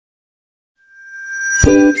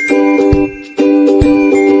Hello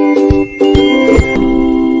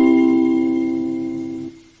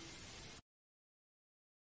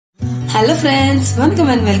friends, welcome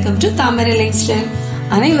and welcome to THATTAI lifestyle.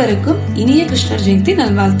 அனைவருக்கும் இனிய கிருஷ்ணர் ஜெயந்தி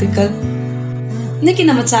நல்வாழ்த்துக்கள். இன்னைக்கு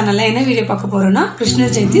நம்ம சேனல்ல என்ன வீடியோ பார்க்க போறோம்னா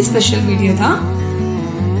கிருஷ்ணர் ஜெயந்தி ஸ்பெஷல் வீடியோ தான்.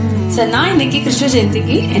 சார் நான் இன்னைக்கு கிருஷ்ணர்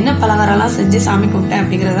ஜெயந்திக்கு என்ன பலகாரம்லாம் செஞ்சு சாமி கும்பிட்டேன்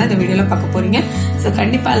அப்படிங்கறத இந்த வீடியோல பார்க்க போறீங்க. சார்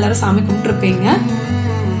கண்டிப்பா எல்லாரும் சாமி கும்பிட்டுருப்பீங்க.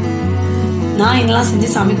 நான் என்னெல்லாம் செஞ்சு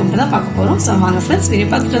சாமி கும்பிட்டு தான் பார்க்க போறோம். ஸோ வாங்க ஃப்ரெண்ட்ஸ் வீடியோ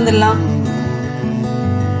பார்த்துட்டு வந்துடலாம்.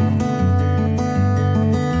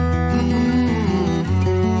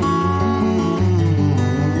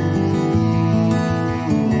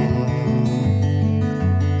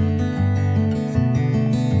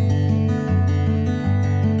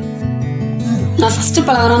 நான் ஃபர்ஸ்ட்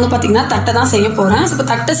பலகாரம் வந்து பாத்தீங்கன்னா தட்டை தான் செய்ய போறேன். இப்போ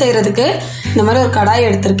தட்டை செய்யறதுக்கு இந்த மாதிரி ஒரு கடாய்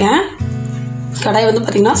எடுத்திருக்கேன். கடாய் வந்து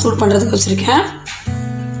பாத்தீங்கன்னா சூடு பண்றதுக்கு வச்சிருக்கேன்.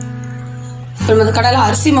 இந்த கடாயில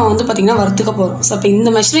அரிசி மாவு வந்து பாத்தீங்கன்னா வறுத்துக்க போறோம். ஸோ இப்போ இந்த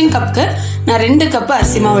மெஷரிங் கப்புக்கு நான் 2 கப்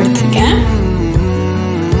அரிசி மாவு எடுத்திருக்கேன்.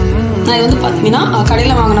 நான் இது வந்து பாத்தீங்கன்னா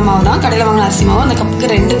கடையில வாங்கின மாவு தான். கடையில வாங்கின அரிசி மாவு அந்த கப்புக்கு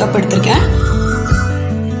 2 கப் எடுத்திருக்கேன்.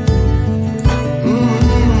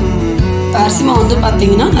 அரிசி மாவு வந்து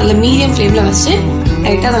பாத்தீங்கன்னா நல்ல மீடியம் ஃப்ளேம்ல வச்சு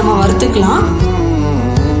லைட்டா நம்ம வறுத்துக்கலாம்.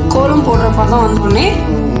 கோலம் போடுறப்ப தான் வந்தோடனே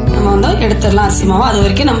நம்ம வந்து எடுத்துடலாம் அரிசி மாவு. அது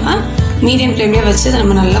வரைக்கும் நம்ம மீடியம் ஃப்ளேம்லயே வச்சு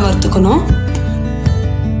நம்ம நல்லா வறுத்துக்கணும்.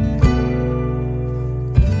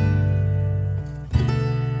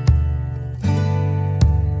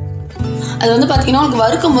 அது வந்து பாத்தீங்கன்னா உங்களுக்கு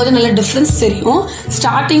வறுக்கும் போது நல்ல டிஃபரன்ஸ் தெரியும்.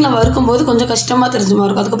 ஸ்டார்டிங்ல வறுக்கும் போது கொஞ்சம் கஷ்டமா தெரிஞ்ச மாதிரி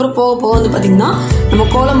இருக்கும். அதுக்கப்புறம் போக போக வந்து பாத்தீங்கன்னா நம்ம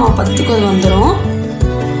கோலம் மாவு பதத்துக்கு வந்துடும்.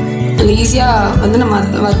 நல்ல ஈஸியா வந்து நம்ம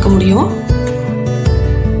வறுக்க முடியும்.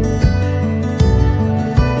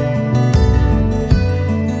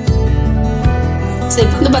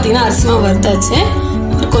 இப்போ வந்து பாத்தீங்கன்னா அரிசி மாவு வறுத்தாச்சு.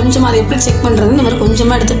 கொஞ்சமா அதை எப்படி செக் பண்றது, இந்த மாதிரி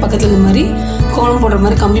கொஞ்சமா எடுத்து பக்கத்துல இந்த மாதிரி கோலம் போடுற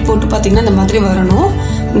மாதிரி கம்பி போட்டு பாத்தீங்கன்னா இந்த மாதிரி வரணும்.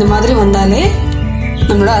 இந்த மாதிரி வந்தாலே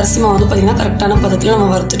நம்மளோட அரிசி மாவு வந்து பாத்தீங்கன்னா கரெக்டான பதத்துல நம்ம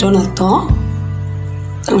வறுத்துட்டோம்னு அர்த்தம்.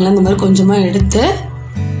 இந்த மாதிரி கொஞ்சமா எடுத்து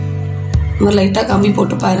இந்த மாதிரி லைட்டா கம்பி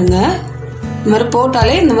போட்டு பாருங்க. இந்த மாதிரி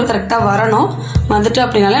போட்டாலே இந்த மாதிரி கரெக்டா வரணும். வந்துட்டு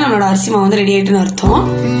அப்படின்னாலே நம்மளோட அரிசி மாவு வந்து ரெடி ஆயிட்டுன்னு அர்த்தம்.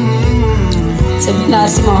 சரி, இந்த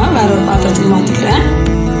அரிசி மாவை வேற ஒரு பாத்திரத்துக்கு மாத்திக்கிறேன்.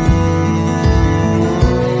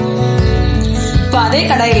 இப்போ அதே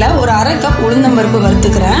கடாயில ஒரு 1/2 கப் உளுந்தம்பருப்பு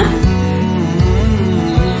வறுத்துக்கிறேன்.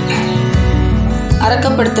 1/2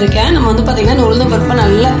 கப் எடுத்திருக்கேன். நம்ம வந்து பாத்தீங்கன்னா இந்த உளுந்தம்பருப்பை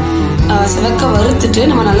நல்லா சிவக்க வறுத்துட்டு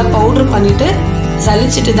நம்ம நல்லா பவுடர் பண்ணிட்டு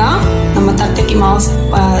சலிச்சுட்டு தான் நம்ம தட்டைக்கு மாவு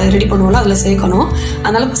ரெடி பண்ணுவோம்ல அதுல சேர்க்கணும்.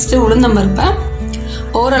 அதனால ஃபர்ஸ்ட் உளுந்தம்பருப்பை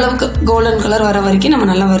ஓரளவுக்கு கோல்டன் கலர் வர வரைக்கும் நம்ம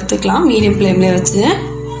நல்லா வறுத்துக்கலாம் மீடியம் ஃப்ளேம்லயே வச்சு.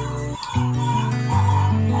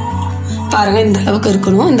 பாருங்க இந்த அளவுக்கு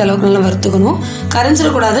இருக்கணும். இந்த அளவுக்கு நல்லா வறுத்துக்கணும்.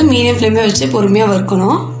 கரைஞ்சிடக்கூடாது. மீடியம் ஃப்ளேம்ல வச்சு பொறுமையா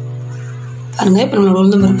வறுக்கணும். பாருங்க இப்ப நம்மளோட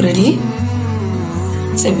உளுந்தம் பருப்பு ரெடி.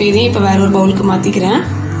 சரி, இதையும் இப்ப வேற ஒரு பவுலுக்கு மாத்திக்கிறேன்.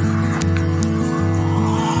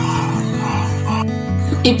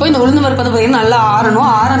 இப்போ இந்த உளுந்தம் பருப்பு வந்து பாத்தீங்கன்னா நல்லா ஆறணும்.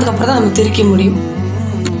 ஆறதுக்கு அப்புறம் தான் நம்ம திரிக்க முடியும்.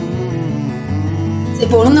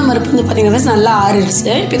 இப்போ உளுந்தம் பருப்பு வந்து பாத்தீங்கன்னா நல்லா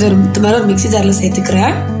ஆறிடுச்சு. இப்போ இது மேல ஒரு மிக்ஸி ஜார்ல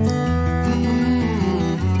சேர்த்துக்கிறேன்.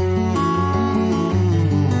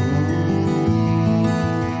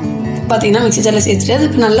 பாத்தீங்கன்னா மிக்ஸி ஜார்ல சேர்த்துட்டு அது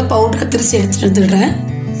இப்போ நல்லா பவுடரை திரிச்சு எடுத்துட்டு வந்துடுறேன்.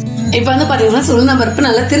 இப்போ வந்து பாத்தீங்கன்னா உளுந்தம் பருப்பு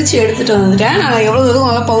நல்லா திரிச்சு எடுத்துட்டு வந்துட்டேன். நான் எவ்வளவு தூரம்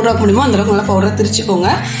நல்லா பவுடர் ஆக்க முடியுமோ அந்த அளவுக்கு நல்லா பவுடரை திரிச்சுக்கோங்க.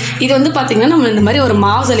 இது வந்து பாத்தீங்கன்னா நம்ம இந்த மாதிரி ஒரு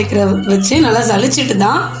மாவு சலிக்கிற வச்சு நல்லா சலிச்சுட்டு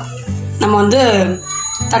தான் நம்ம வந்து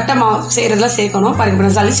தட்டை மாவு செய்யறதுலாம் சேர்க்கணும். பாருங்க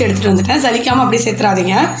நான் சலிச்சு எடுத்துட்டு வந்துட்டேன். சலிக்காம அப்படியே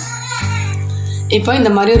சேர்த்துறாதீங்க. இப்போ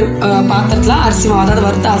இந்த மாதிரி ஒரு பாத்திரத்துல அரிசி மாவு, அதாவது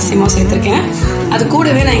வறுத்த அரிசி மாவு சேர்த்திருக்கேன். அது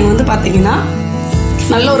கூடவே நான் இங்க வந்து பாத்தீங்கன்னா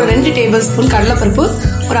நல்ல ஒரு 2 டேபிள் ஸ்பூன் கடலைப்பருப்பு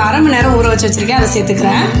ஒரு 1/2 மணி நேரம் ஊற வச்சு வச்சிருக்கேன். அதை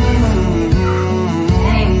சேர்த்துக்கிறேன்.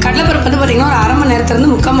 கடலைப்பருப்பு வந்து பாத்தீங்கன்னா ஒரு 1/2 மணி நேரத்துல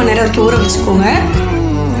இருந்து 3/4 மணி நேரம் வரைக்கும் ஊற வச்சுக்கோங்க.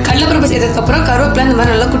 கடலைப்பருப்பு சேர்த்ததுக்கு அப்புறம் கருவேப்பிலை இந்த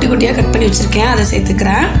மாதிரி நல்லா குட்டி குட்டியா கட் பண்ணி வச்சிருக்கேன். அதை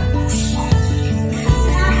சேர்த்துக்கிறேன்.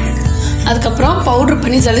 அதுக்கப்புறம் பவுடர்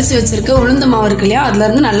பண்ணி ஜலிச்சு வச்சிருக்க உளுந்த மாவு இருக்கு இல்லையா, அதுல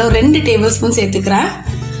இருந்து நல்ல ஒரு 2 டேபிள் ஸ்பூன் சேர்த்துக்கிறேன்.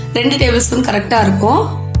 2 டேபிள் ஸ்பூன் கரெக்டா இருக்கும்.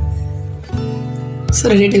 So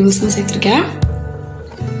 2 table spoon சேர்த்திருக்கேன்.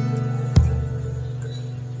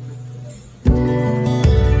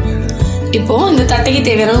 இப்போ இந்த தட்டைக்கு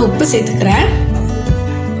தேவையான உப்பு சேர்த்துக்கிறேன்.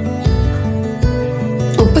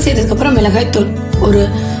 உப்பு சேர்த்ததுக்கு அப்புறம் மிளகாய் தூள் ஒரு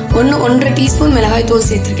 1.5 டீஸ்பூன் மிளகாய் தூள்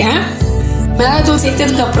சேர்த்திருக்கேன். மிளகாய் தூள்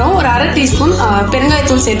சேர்த்ததுக்கு அப்புறம் ஒரு 1/2 டீஸ்பூன் பெருங்காய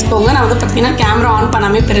தூள் சேர்த்துக்கோங்க. நான் வந்து பாத்தீங்கன்னா கேமரா ஆன்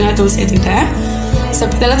பண்ணாமே பெருங்காய தூள் சேர்த்துக்கிட்டேன். ஸோ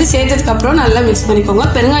எல்லாத்தையும் சேர்த்ததுக்கு அப்புறம் நல்லா மிக்ஸ் பண்ணிக்கோங்க.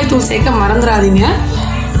 பெருங்காய தூள் சேர்க்க மறந்துடாதீங்க.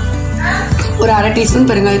 ஒரு 1/2 டீஸ்பூன்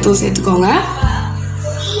பெருங்காய தூள் சேர்த்துக்கோங்க.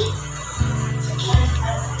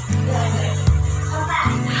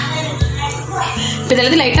 இப்போ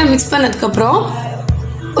இதெல்லாத்தையும் லைட்டாக மிக்ஸ் பண்ணதுக்கப்புறம்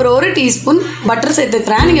ஒரு டீஸ்பூன் பட்டர்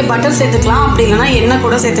சேர்த்துக்கிறேன். நீங்கள் பட்டர் சேர்த்துக்கலாம், அப்படி இல்லைனா எண்ணெய்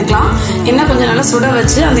கூட சேர்த்துக்கலாம். எண்ணெய் கொஞ்சம் நல்லா சுட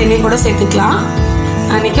வச்சு அந்த எண்ணெய் கூட சேர்த்துக்கலாம்.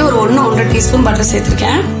 அன்றைக்கி ஒரு 1-1.5 டீஸ்பூன் பட்டர்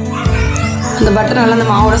சேர்த்துருக்கேன். அந்த பட்டர் நல்லா அந்த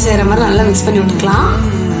மாவோட செய்கிற மாதிரி நல்லா மிக்ஸ் பண்ணி விட்டுக்கலாம்.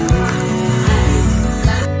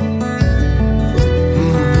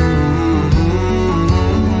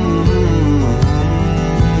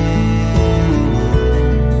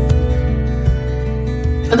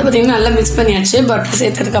 அது பார்த்தீங்கன்னா நல்லா மிக்ஸ் பண்ணியாச்சு பட்டர்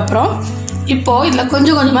சேர்த்ததுக்கப்புறம். இப்போது இதில்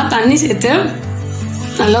கொஞ்சம் கொஞ்சமாக தண்ணி சேர்த்து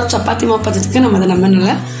நல்லா ஒரு சப்பாத்தி மாவு பதத்துக்கு நம்ம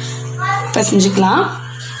நல்லா பிசைஞ்சிக்கலாம்.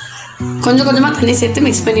 கொஞ்சம் கொஞ்சமாக தண்ணி சேர்த்து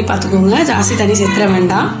மிக்ஸ் பண்ணி பார்த்துக்கோங்க, ஜாஸ்தி தண்ணி சேர்த்துட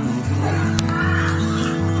வேண்டாம்.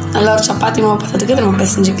 நல்லா ஒரு சப்பாத்தி மாவு பதத்துக்கு நம்ம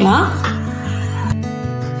பிசைஞ்சிக்கலாம்.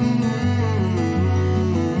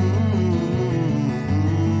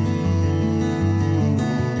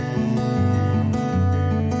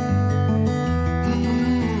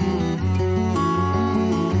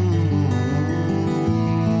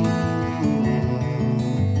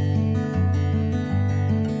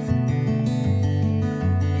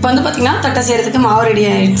 இப்போ வந்து பார்த்தீங்கன்னா தட்டை செய்கிறதுக்கு மாவு ரெடி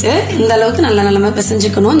ஆகிடுச்சு. இந்த அளவுக்கு நல்லா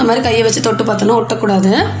பிசைஞ்சிக்கணும். இந்த மாதிரி கையை வச்சு தொட்டு பார்த்தோன்னா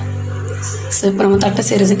ஒட்டக்கூடாது. ஸோ இப்போ நம்ம தட்டை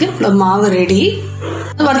செய்கிறதுக்கு இவ்வளோ மாவு ரெடி.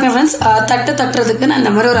 பார்த்தீங்கன்னா ஃப்ரெண்ட்ஸ், தட்டை தட்டுறதுக்கு நான்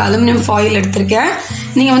இந்த மாதிரி ஒரு அலுமினியம் ஃபாயில் எடுத்திருக்கேன்.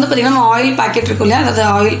 நீங்கள் வந்து பார்த்தீங்கன்னா ஆயில் பாக்கெட் இருக்கும் இல்லையா, அதாவது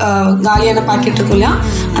ஆயில் காலியான பாக்கெட் இருக்கும் இல்லையா,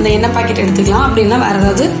 அந்த எண்ணெய் பாக்கெட் எடுத்துக்கலாம். அப்படின்னா வேறு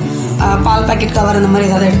ஏதாவது பால் பாக்கெட் கவர் அந்த மாதிரி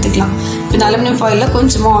ஏதாவது எடுத்துக்கலாம். இந்த அலுமினியம் ஃபாயிலில்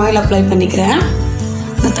கொஞ்சமாக ஆயில் அப்ளை பண்ணிக்கிறேன்.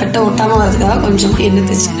 இந்த தட்டை ஒட்டாமல் வரதுக்காக கொஞ்சமாக எண்ணெய்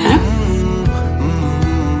தேய்ச்சிக்கிறேன்.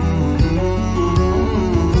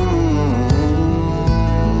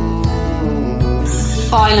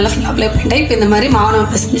 ஆயில் நல்லா ஃபுல்லாக அப்ளை பண்ணிட்டேன். இப்போ இந்த மாதிரி மாவு நம்ம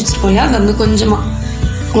பிசைஞ்சு வச்சுருக்கோம் இல்லையா, அது வந்து கொஞ்சமாக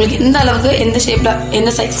உங்களுக்கு எந்த அளவுக்கு எந்த ஷேப்பில் எந்த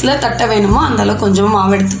சைஸில் தட்டை வேணுமோ அந்த அளவுக்கு கொஞ்சமாக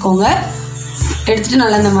மாவு எடுத்துக்கோங்க. எடுத்துகிட்டு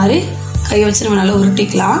நல்லா இந்த மாதிரி கையை வச்சு நம்ம நல்லா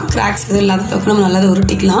உருட்டிக்கலாம். கிராக்ஸ் எதுவும் இல்லாத அளவுக்கு நம்ம நல்லா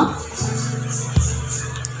உருட்டிக்கலாம்.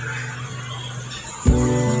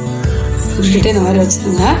 உருட்டிட்டு இந்த மாதிரி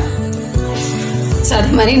வச்சுருங்க. ஸோ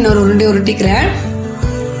அதே மாதிரி இன்னொரு உருண்டி உருட்டிக்கிறேன்.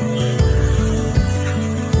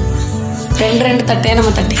 2 தட்டையை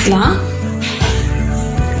நம்ம தட்டிக்கலாம்.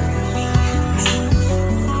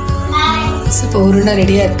 இப்போ உருண்டை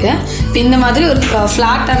ரெடியாக இருக்குது. இப்போ இந்த மாதிரி ஒரு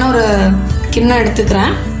ஃப்ளாட்டான ஒரு கிண்ணம்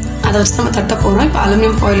எடுத்துக்கிறேன். அதை வச்சு நம்ம தட்ட போகிறோம். இப்போ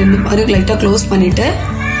அலுமினியம் ஃபாயில் இந்த மாதிரி லைட்டாக க்ளோஸ் பண்ணிவிட்டு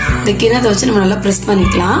இந்த கிண்ணத்தை வச்சு நம்ம நல்லா ப்ரெஸ்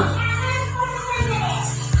பண்ணிக்கலாம்.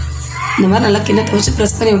 இந்த மாதிரி நல்லா கிண்ணத்தை வச்சு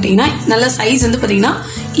ப்ரெஸ் பண்ணி விட்டிங்கன்னா நல்ல சைஸ் வந்து பார்த்திங்கன்னா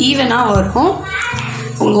ஈவனாக வரும்.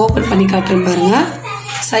 உங்களுக்கு ஓப்பன் பண்ணி காட்டுறேன் பாருங்கள்.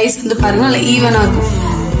 சைஸ் வந்து பாருங்கள் நல்லா ஈவனாக இருக்கும்.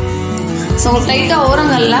 ஸோ உங்களுக்கு லைட்டாக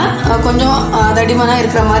ஓரங்களில் கொஞ்சம் தடிமனாக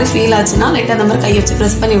இருக்கிற மாதிரி ஃபீல் ஆச்சுன்னா லைட்டாக அந்த மாதிரி கையை வச்சு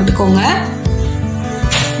ப்ரெஸ் பண்ணி விட்டுக்கோங்க.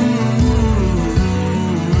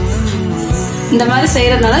 இந்த மாதிரி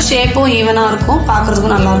செய்கிறதுனால ஷேப்பும் ஈவனாக இருக்கும்,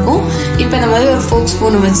 பார்க்குறதுக்கும் நல்லாயிருக்கும். இப்போ இந்த மாதிரி ஒரு ஃபோக்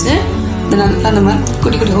ஸ்பூனை வச்சு நல்லா அந்த மாதிரி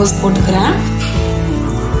குட்டி குட்டி ஹோல்ஸ் போட்டுக்கிறேன்.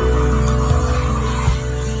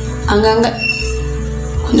 அங்கங்கே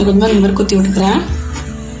கொஞ்சம் கொஞ்சமாக இந்த மாதிரி குத்தி விட்டுக்கிறேன்.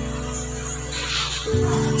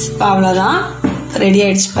 இப்போ அவ்வளோதான், ரெடி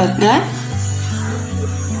ஆகிடுச்சு பாருங்கள்.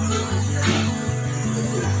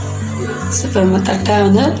 இப்போ நம்ம தட்டை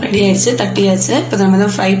வந்து ரெடி ஆகிடுச்சு, தட்டியாச்சு. இப்போ நம்ம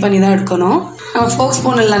தான் ஃப்ரை பண்ணி தான் எடுக்கணும். நம்ம ஃபோக்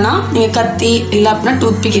ஸ்பூன் இல்லைன்னா நீங்கள் கத்தி இல்லை அப்படின்னா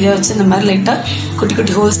டூத்பிக் இதை வச்சு இந்த மாதிரி லைட்டாக குட்டி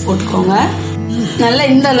குட்டி ஹோல்ஸ் போட்டுக்கோங்க. நல்லா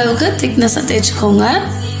இந்த அளவுக்கு திக்னஸாக தேய்ச்சிக்கோங்க.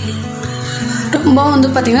 ரொம்ப வந்து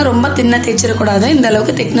பார்த்திங்கன்னா ரொம்ப தின்னாக தேய்ச்சிடக்கூடாது, இந்த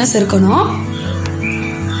அளவுக்கு திக்னஸ் இருக்கணும்.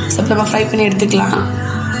 ஸோ இப்போ நம்ம ஃப்ரை பண்ணி எடுத்துக்கலாம்.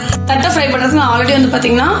 தட்டை ஃப்ரை பண்ணுறதுக்கு நான் ஆல்ரெடி வந்து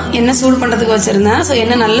பார்த்திங்கன்னா எண்ணெய் சூடு பண்ணுறதுக்கு வச்சுருந்தேன். ஸோ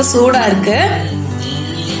எண்ணெய் நல்ல சூடாக இருக்குது.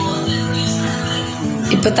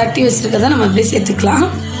 இப்போ தட்டி வச்சுருக்கதை நம்ம அப்படியே சேர்த்துக்கலாம்.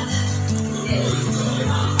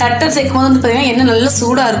 தட்டை சேர்க்கும் போது வந்து பார்த்தீங்கன்னா எண்ணெய் நல்லா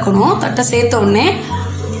சூடாக இருக்கணும். தட்டை சேர்த்த உடனே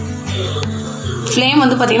ஃப்ளேம்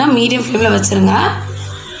வந்து பார்த்தீங்கன்னா மீடியம் ஃப்ளேமில் வச்சுருங்க.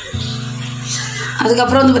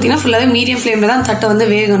 அதுக்கப்புறம் வந்து பார்த்தீங்கன்னா ஃபுல்லாகவே மீடியம் ஃப்ளேமில் தான் தட்டை வந்து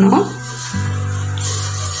வேகணும்.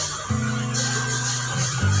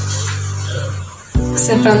 ஸோ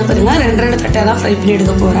இப்போ வந்து பார்த்தீங்கன்னா 2 தட்டை தான் ஃப்ரை பண்ணி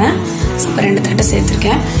எடுக்க போகிறேன். ஸோ இப்போ 2 தட்டை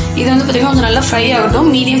சேர்த்துருக்கேன். இது வந்து பார்த்தீங்கன்னா கொஞ்சம் நல்லா ஃப்ரை ஆகட்டும்.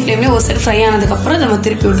 மீடியம் ஃப்ளேம்லேயே ஒரு சைடு ஃப்ரை ஆனதுக்கப்புறம் நம்ம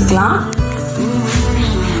திருப்பி விட்டுக்கலாம்.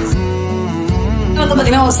 வந்து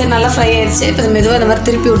பார்த்தீங்கன்னா ஒரு சைடு நல்லா ஃப்ரை ஆயிடுச்சு. இப்போ மெதுவாக இந்த மாதிரி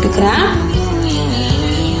திருப்பி விட்டுக்கிறேன்.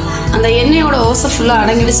 அந்த எண்ணெயோட ஓசை ஃபுல்லாக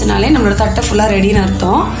அடங்கிடுச்சுனாலே நம்மளோட தட்டை ஃபுல்லாக ரெடின்னு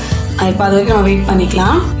அர்த்தம். இப்போ அது வரைக்கும் நம்ம வெயிட்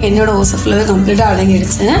பண்ணிக்கலாம். எண்ணெயோட ஓசை ஃபுல்லாகவே கம்ப்ளீட்டாக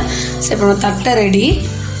அடங்கிடுச்சு. ஸோ இப்போ நம்ம தட்டை ரெடி,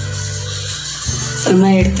 அது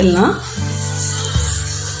மாதிரி எடுத்துடலாம்.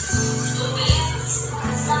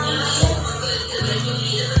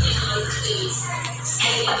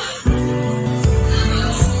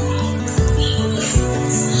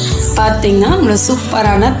 பார்த்தீங்கன்னா நம்மளோட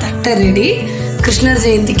சூப்பரான தட்டை ரெடி. கிருஷ்ணர்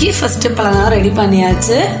ஜெயந்திக்கு ஃபஸ்ட்டு பலகாரம் ரெடி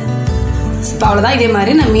பண்ணியாச்சு. இப்போ அவ்வளோதான். இதே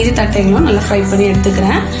மாதிரி நான் மீதி தட்டைகளும் நல்லா ஃப்ரை பண்ணி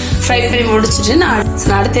எடுத்துக்கிறேன். ஃப்ரை பண்ணி முடிச்சுட்டு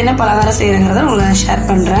நான் அடுத்து என்ன பலகாரம் செய்கிறேங்கிறத உங்களுக்கு நான் ஷேர்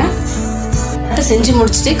பண்ணுறேன். மட்டும் செஞ்சு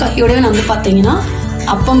முடிச்சுட்டு கையோடவே நான் வந்து பார்த்தீங்கன்னா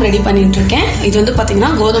அப்பம் ரெடி பண்ணிட்டு இருக்கேன். இது வந்து பார்த்தீங்கன்னா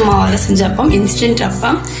கோதுமை மாவில் செஞ்ச அப்பம், இன்ஸ்டன்ட்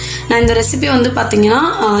அப்பம். நான் இந்த ரெசிபி வந்து பார்த்தீங்கன்னா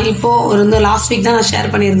இப்போ ஒரு லாஸ்ட் வீக் தான் நான் ஷேர்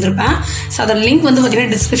பண்ணியிருந்திருப்பேன். ஸோ அதோட லிங்க் வந்து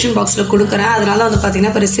பார்த்தீங்கன்னா டிஸ்கிரிப்ஷன் பாக்ஸில் கொடுக்குறேன். அதனால வந்து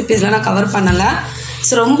பார்த்தீங்கன்னா இப்போ ரெசிபிஸ்லாம் நான் கவர் பண்ணலை.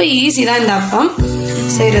 ஸோ ரொம்ப ஈஸி தான் இந்த அப்பம்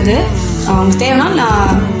செய்கிறது. உங்களுக்கு தேவைன்னா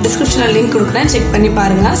நான் டிஸ்கிரிப்ஷனில் லிங்க் கொடுக்குறேன், செக் பண்ணி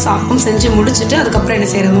பாருங்கள். ஸோ அப்பம் செஞ்சு முடிச்சுட்டு அதுக்கப்புறம் என்ன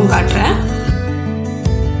செய்கிறதுன்னு காட்டுறேன்.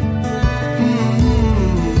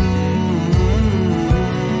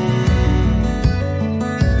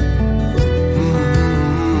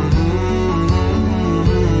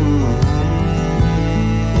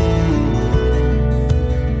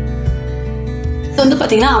 வந்து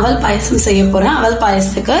பார்த்தீங்கன்னா அவல் பாயசம் செய்ய போகிறேன். அவல்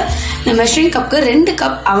பாயசத்துக்கு நான் மெஷரிங் கப்புக்கு 2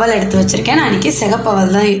 கப் அவல் எடுத்து வச்சிருக்கேன். நான் இன்னைக்கு சிகப்பு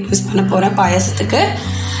அவல் தான் யூஸ் பண்ண போகிறேன் பாயசத்துக்கு.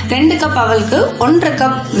 2 கப் அவலுக்கு 1.5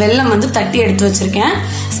 கப் வெல்லம் வந்து தட்டி எடுத்து வச்சிருக்கேன்.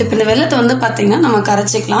 ஸோ இப்போ இந்த வெல்லத்தை வந்து பார்த்தீங்கன்னா நம்ம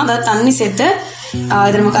கரைச்சிக்கலாம். அதாவது தண்ணி சேர்த்து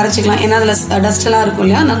இதை நம்ம கரைச்சிக்கலாம். ஏன்னா அதில் டஸ்ட் எல்லாம் இருக்கும்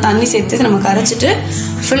இல்லையா, நான் தண்ணி சேர்த்து நம்ம கரைச்சிட்டு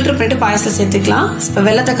ஃபில்டர் பண்ணிட்டு பாயசம் சேர்த்துக்கலாம். இப்போ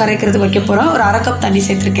வெல்லத்தை கரைக்கிறதுக்கு வைக்க போகிறோம். ஒரு 1/2 கப் தண்ணி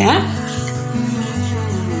சேர்த்துருக்கேன்.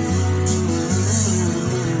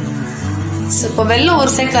 இப்போ வெல்லம் ஒரு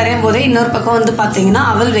சைட் கரையும் போதே இன்னொரு பக்கம் வந்து பார்த்தீங்கன்னா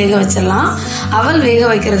அவல் வேக வச்சிடலாம். அவல் வேக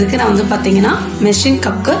வைக்கிறதுக்கு நான் வந்து பார்த்தீங்கன்னா மெஷின்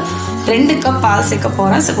கப்புக்கு 2 கப் பால் சேர்க்க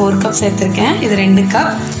போகிறேன். ஸோ 1 கப் சேர்த்துருக்கேன். இது 2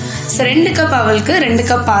 கப். ஸோ 2 கப் அவலுக்கு 2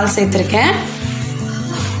 கப் பால் சேர்த்துருக்கேன்.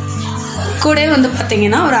 கூட வந்து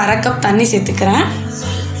பார்த்தீங்கன்னா ஒரு 1/2 கப் தண்ணி சேர்த்துக்கிறேன்.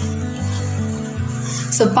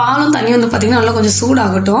 ஸோ பாலும் தண்ணி வந்து பார்த்தீங்கன்னா நல்லா கொஞ்சம்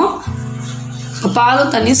சூடாகட்டும்.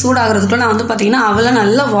 பாலும் தண்ணி சூடாகிறதுக்குள்ள நான் வந்து பார்த்தீங்கன்னா அவலை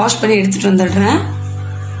நல்லா வாஷ் பண்ணி எடுத்துகிட்டு வந்துடுறேன்.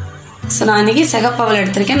 ஸோ நான் இன்றைக்கி சிகப்பு அவல்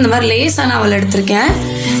எடுத்திருக்கேன். இந்த மாதிரி லேஸான அவல் எடுத்திருக்கேன்.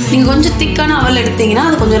 நீங்கள் கொஞ்சம் திக்கான அவல் எடுத்தீங்கன்னா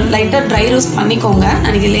அது கொஞ்சம் லைட்டாக ட்ரை ரோஸ்ட் பண்ணிக்கோங்க. நான்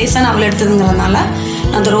இன்றைக்கி லேஸான அவல் எடுத்ததுங்கிறதுனால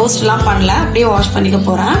நான் அந்த ரோஸ்ட்லாம் பண்ணல, அப்படியே வாஷ் பண்ணிக்க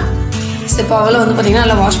போகிறேன். ஸோ இப்போ அவலை வந்து பார்த்திங்கன்னா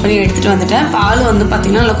நல்லா வாஷ் பண்ணி எடுத்துகிட்டு வந்துட்டேன். பால் வந்து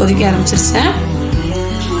பார்த்திங்கன்னா நல்லா கொதிக்க ஆரம்பிச்சிருச்சேன்.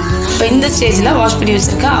 இப்போ இந்த ஸ்டேஜில் வாஷ் பண்ணி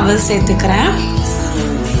வச்சுருக்கேன் அவல் சேர்த்துக்கிறேன்.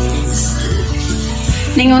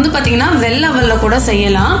 நீங்கள் வந்து பார்த்திங்கன்னா வெள்ளை அவலில் கூட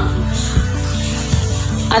செய்யலாம்.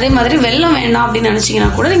 அதே மாதிரி வெல்லம் வேண்டாம் அப்படின்னு நினச்சிங்கன்னா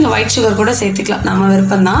கூட நீங்கள் ஒயிட் சுகர் கூட சேர்த்துக்கலாம், நம்ம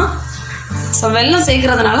விருப்பம் தான். ஸோ வெல்லம்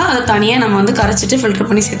சேர்க்கறதுனால அதை தனியாக நம்ம வந்து கரைச்சிட்டு ஃபில்டர்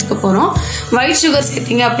பண்ணி சேர்த்துக்க போகிறோம். ஒயிட் சுகர்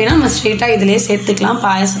சேர்த்திங்க அப்படின்னா நம்ம ஸ்ட்ரெயிட்டாக இதிலே சேர்த்துக்கலாம்,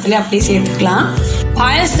 பாயசத்துலேயே அப்படியே சேர்த்துக்கலாம்.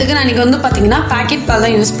 பாயசத்துக்கு நான் இன்றைக்கி வந்து பார்த்தீங்கன்னா பேக்கெட் பால்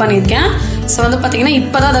தான் யூஸ் பண்ணியிருக்கேன். ஸோ வந்து பார்த்தீங்கன்னா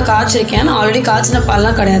இப்போ தான் அதை காய்ச்சிருக்கேன். நான் ஆல்ரெடி காய்ச்சின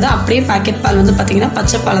பால்லாம் கிடையாது, அப்படியே பேக்கெட் பால் வந்து பார்த்தீங்கன்னா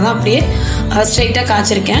பச்சை பால் தான் அப்படியே ஸ்ட்ரெயிட்டாக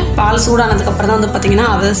காய்ச்சிருக்கேன். பால் சூடானதுக்கப்புறம் தான் வந்து பார்த்தீங்கன்னா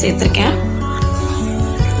அவல் சேர்த்துருக்கேன்.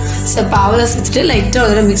 ஸோ இப்போ அவலை சேர்த்துட்டு லைட்டாக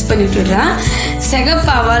ஒரு மிக்ஸ் பண்ணி விட்டுடுறேன்.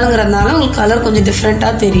 சிகப்பு அவலுங்கிறதுனால உங்களுக்கு கலர் கொஞ்சம்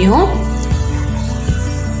டிஃப்ரெண்ட்டாக தெரியும்.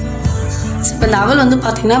 இப்போ இந்த அவல் வந்து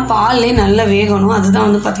பார்த்தீங்கன்னா பால்லே நல்லா வேகணும், அதுதான்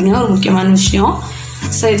வந்து பார்த்தீங்கன்னா ஒரு முக்கியமான விஷயம்.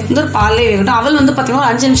 ஸோ இது வந்து ஒரு பால்லே வேகட்டும். அவல் வந்து பார்த்தீங்கன்னா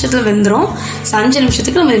ஒரு 5 நிமிஷத்தில் வெந்துடும். ஸோ 5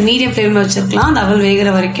 நிமிஷத்துக்கு நம்ம மீடியம் ஃப்ளேமில் வச்சுருக்கலாம். அந்த அவல்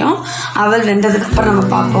வேகிற வரைக்கும். அவல் வெந்ததுக்கப்புறம் நம்ம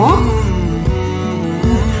பார்ப்போம்.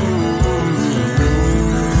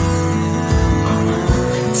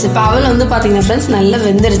 இப்போ அவல் வந்து பார்த்தீங்கன்னா ஃப்ரெண்ட்ஸ் நல்லா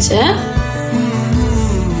வெந்துருச்சு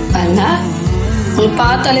பாருங்க. உங்களுக்கு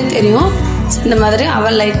பார்த்தாலே தெரியும். இந்த மாதிரி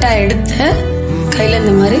அவல் லைட்டாக எடுத்து கையில்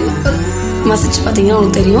இந்த மாதிரி மசிச்சு பார்த்தீங்கன்னா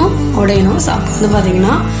உங்களுக்கு தெரியும், உடையணும். ஸோ அப்போ வந்து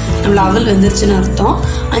பார்த்தீங்கன்னா நம்மள அவல் வெந்துருச்சுன்னு அர்த்தம்.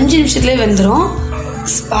 5 நிமிஷத்துலேயே வெந்துடும்.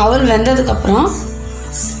 அவல் வெந்ததுக்கப்புறம்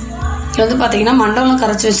இதில் வந்து பார்த்தீங்கன்னா மண்டபம்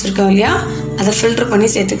கரைச்சி வச்சுருக்கோம் இல்லையா, அதை ஃபில்டர் பண்ணி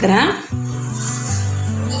சேர்த்துக்கிறேன்.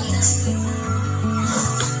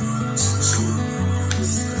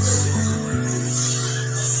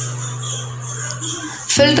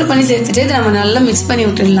 ஃபில்டர் பண்ணி சேர்த்துட்டு இதை நம்ம நல்லா மிக்ஸ் பண்ணி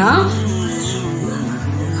விட்டுடலாம்.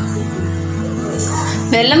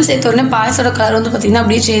 வெல்லம் சேர்த்த உடனே பாயசோட கலர் வந்து பார்த்தீங்கன்னா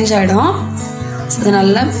அப்படியே சேஞ்ச் ஆகிடும். ஸோ இதை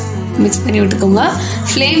நல்லா மிக்ஸ் பண்ணி விட்டுக்கோங்க.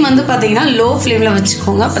 ஃப்ளேம் வந்து பார்த்தீங்கன்னா லோ ஃப்ளேமில்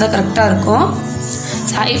வச்சுக்கோங்க, அப்போ தான் கரெக்டாக இருக்கும்.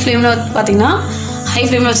 ஹை ஃப்ளேமில் பார்த்தீங்கன்னா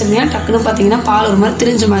வச்சுருந்தீங்கன்னா டக்குன்னு பார்த்தீங்கன்னா பால் ஒரு மாதிரி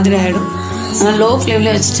திரிஞ்ச மாதிரி ஆகிடும். அதனால் லோ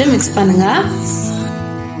ஃப்ளேமில் வச்சுட்டு மிக்ஸ் பண்ணுங்கள்.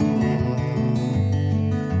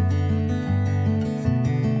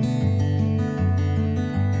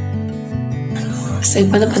 ஸோ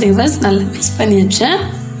இப்போ வந்து பார்த்தீங்கன்னா நல்லா மிக்ஸ் பண்ணி வச்சேன்.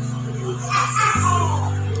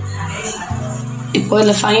 இப்போ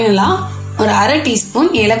இதில் ஃபைனலாக ஒரு 1/2 டீஸ்பூன்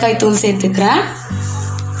ஏலக்காய் தூள் சேர்த்துக்கிறேன்.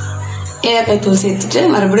 ஏலக்காய் தூள் சேர்த்துட்டு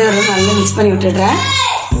மறுபடியும் ஒரு நல்லா மிக்ஸ் பண்ணி விட்டுடுறேன்.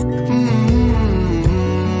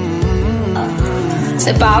 ஸோ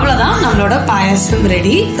இப்போ அவ்வளோதான், நம்மளோட பாயசம்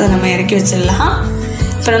ரெடி. அதை நம்ம இறக்கி வச்சிடலாம்.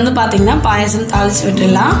 இப்போ வந்து பார்த்தீங்கன்னா பாயசம் தாளித்து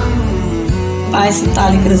விட்டுடலாம். பாயசம்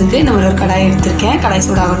தாளிக்கிறதுக்கு நம்ம ஒரு கடாய் எடுத்திருக்கேன். கடாய்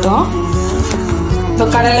சூடாகட்டும். இப்போ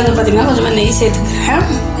கடாயில் வந்து பார்த்தீங்கன்னா கொஞ்சமாக நெய் சேர்த்துக்கிறேன்.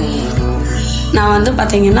 நான் வந்து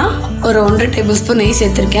பார்த்தீங்கன்னா ஒரு 1 டேபிள் ஸ்பூன் நெய்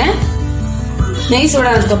சேர்த்துருக்கேன். நெய்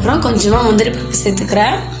சூடானதுக்கப்புறம் கொஞ்சமாக முந்திரி பருப்பு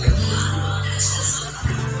சேர்த்துக்கிறேன்.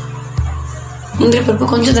 முந்திரி பருப்பு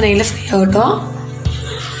கொஞ்சம் நெய்யில் ஃப்ரை ஆகட்டும்.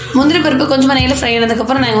 முந்திரி பருப்பு கொஞ்சமாக நெய்யில் ஃப்ரை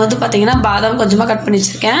ஆனதுக்கப்புறம் நாங்கள் வந்து பார்த்தீங்கன்னா பாதாம் கொஞ்சமாக கட் பண்ணி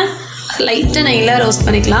வச்சுருக்கேன். லைட்டாக நெய்யில் ரோஸ்ட்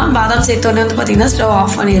பண்ணிக்கலாம். பாதாம் சேர்த்தோடனே வந்து பார்த்தீங்கன்னா ஸ்டவ்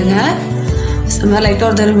ஆஃப் பண்ணிடுங்க. ஸோ மாதிரி லைட்டாக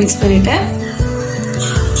ஒரு தடவை மிக்ஸ் பண்ணிவிட்டு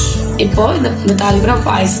இப்போது இந்த தாளிப்புறம்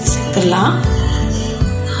பாயசம் சேர்த்துடலாம்.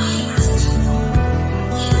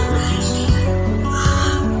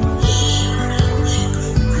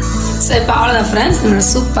 ஸோ இப்போ அவ்வளோதான் ஃப்ரெண்ட்ஸ், நம்மளோட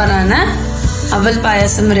சூப்பரான அவல்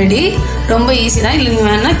பாயாசம் ரெடி. ரொம்ப ஈஸி தான். இல்லை நீங்கள்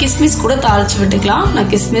வேணால் கிஸ்மிஸ் கூட தாளித்து விட்டுக்கலாம். நான்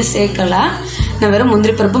கிஸ்மிஸ் சேர்க்கலை, நான் வெறும்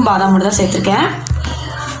முந்திரி பருப்பும் பாதாம் மட்டும் தான் சேர்த்துருக்கேன்.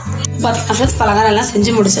 பார்த்தீங்கன்னா ஃப்ரெண்ட்ஸ் பலகாரம் எல்லாம்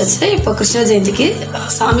செஞ்சு முடிச்சாச்சு. இப்போ கிருஷ்ண ஜெயந்திக்கு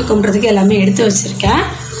சாமி கும்பிட்றதுக்கு எல்லாமே எடுத்து வச்சுருக்கேன்.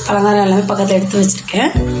 பலகாரம் எல்லாமே பக்கத்தில் எடுத்து வச்சுருக்கேன்.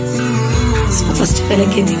 ஸோ ஃபஸ்ட்டு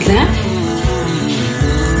விலைக்கு ஏற்றிக்கிறேன்.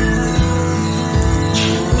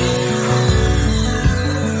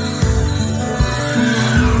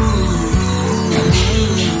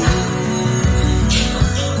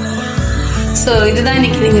 ஸோ இதுதான்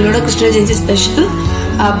இன்னைக்கு எங்களோட கிருஷ்ண ஜெயந்தி ஸ்பெஷல்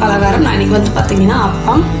பலகாரம். நான் இன்னைக்கு வந்து பார்த்தீங்கன்னா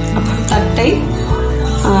அப்பம், அப்புறம் தட்டை,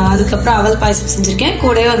 அதுக்கப்புறம் அவல் பாயசம் செஞ்சுருக்கேன்.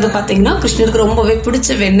 கூடவே வந்து பார்த்தீங்கன்னா கிருஷ்ணருக்கு ரொம்பவே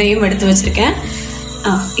பிடிச்ச வெண்ணையும் எடுத்து வச்சுருக்கேன்.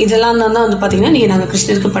 இதெல்லாம் தான் வந்து பார்த்தீங்கன்னா நீங்கள் நாங்கள்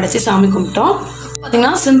கிருஷ்ணருக்கு படைச்சி சாமி கும்பிட்டோம்.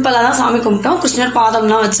 பார்த்தீங்கன்னா சிம்பிளாக தான் சாமி கும்பிட்டோம். கிருஷ்ணர்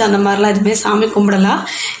பாதம்லாம் வச்சு அந்த மாதிரிலாம் எதுவுமே சாமி கும்பிடலாம்.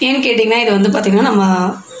 ஏன்னு கேட்டிங்கன்னா இது வந்து பார்த்தீங்கன்னா நம்ம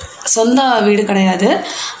சொந்த வீடு கிடையாது.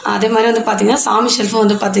 அதே மாதிரி வந்து பார்த்தீங்கன்னா சாமி ஷெல்ஃபும்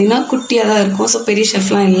வந்து பார்த்தீங்கன்னா குட்டியாக தான் இருக்கும். ஸோ பெரிய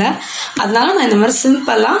ஷெல்ஃப்லாம் இல்லை. அதனால நான் இந்த மாதிரி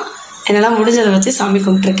சிம்பிளாக என்னெல்லாம் முடிஞ்சதை வச்சு சாமி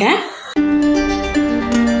கும்பிட்ருக்கேன்.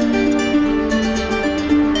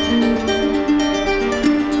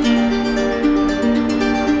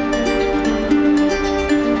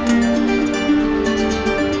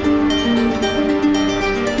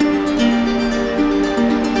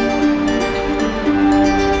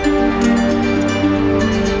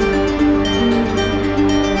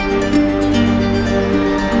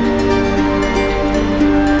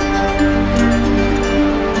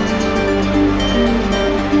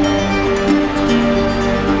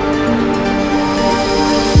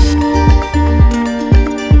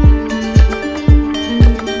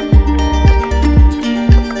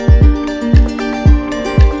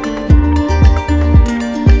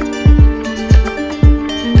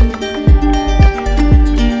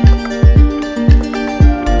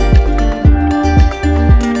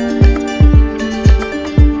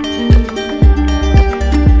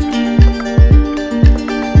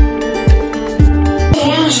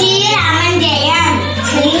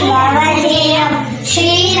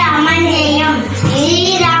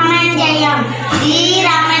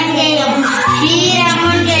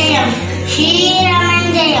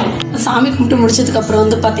 சாமி கும்பிட்டு முடிச்சதுக்கப்புறம்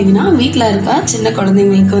வந்து பார்த்தீங்கன்னா வீட்டில் இருக்க சின்ன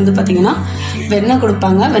குழந்தைங்களுக்கு வந்து பார்த்தீங்கன்னா வெண்ணெய்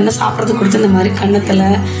கொடுப்பாங்க. வெண்ணெய் சாப்பிட்றது கொடுத்து இந்த மாதிரி கன்னத்தில்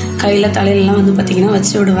கையில் தலையிலலாம் வந்து பார்த்தீங்கன்னா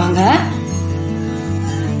வச்சு விடுவாங்க.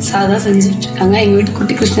 சாதா செஞ்சுட்டு இருக்காங்க. எங்கள் வீட்டு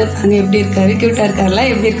குட்டி கிருஷ்ணர் தாங்க எப்படி இருக்காரு, கியூட்டாக இருக்காருல்ல,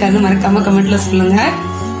 எப்படி இருக்காருன்னு மறக்காமல் கமெண்ட்டில் சொல்லுங்கள்.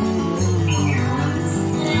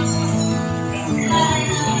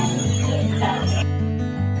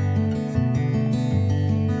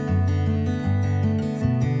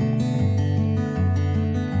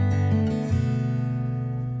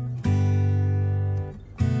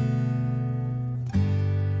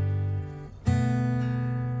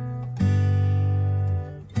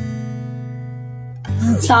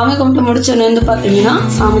 சாமி கும்பிட்டு முடிச்சோன்னு வந்து பார்த்தீங்கன்னா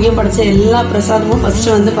சாமிக்கே படைச்ச எல்லா பிரசாதமும் ஃபர்ஸ்ட்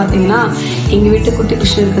வந்து பார்த்தீங்கன்னா எங்கள் வீட்டு குட்டி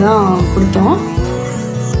கிருஷ்ணருக்கு தான் கொடுத்தோம்.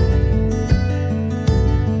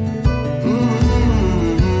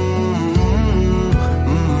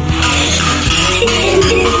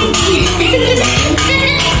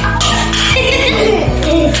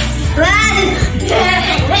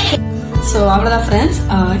 ஸோ அவ்வளோதான் ஃப்ரெண்ட்ஸ்,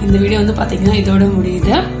 இந்த வீடியோ வந்து பார்த்தீங்கன்னா இதோட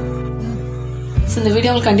முடியுது. ஸோ இந்த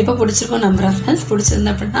வீடியோ உங்களுக்கு கண்டிப்பாக பிடிச்சிருக்கும் நம்புறேன் ஃப்ரெண்ட்ஸ்.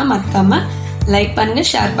 பிடிச்சிருந்தா அப்படின்னா மறக்காமல் லைக் பண்ணுங்கள்,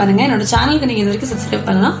 ஷேர் பண்ணுங்கள். என்னோட சேனலுக்கு நீங்கள் இது வரைக்கும் சப்ஸ்கிரைப்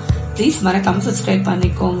பண்ணலாம், ப்ளீஸ் மறக்காமல் சப்ஸ்கிரைப்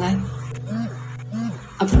பண்ணிக்கோங்க.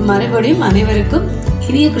 அப்புறம் மறுபடியும் அனைவருக்கும்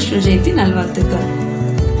இனிய கிருஷ்ண ஜெயந்தி நல்வாழ்த்துக்கள்.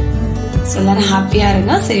 ஸோ எல்லாரும் ஹாப்பியாக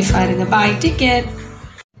இருங்க, சேஃபாக இருங்க. பாய், டேக் கேர்.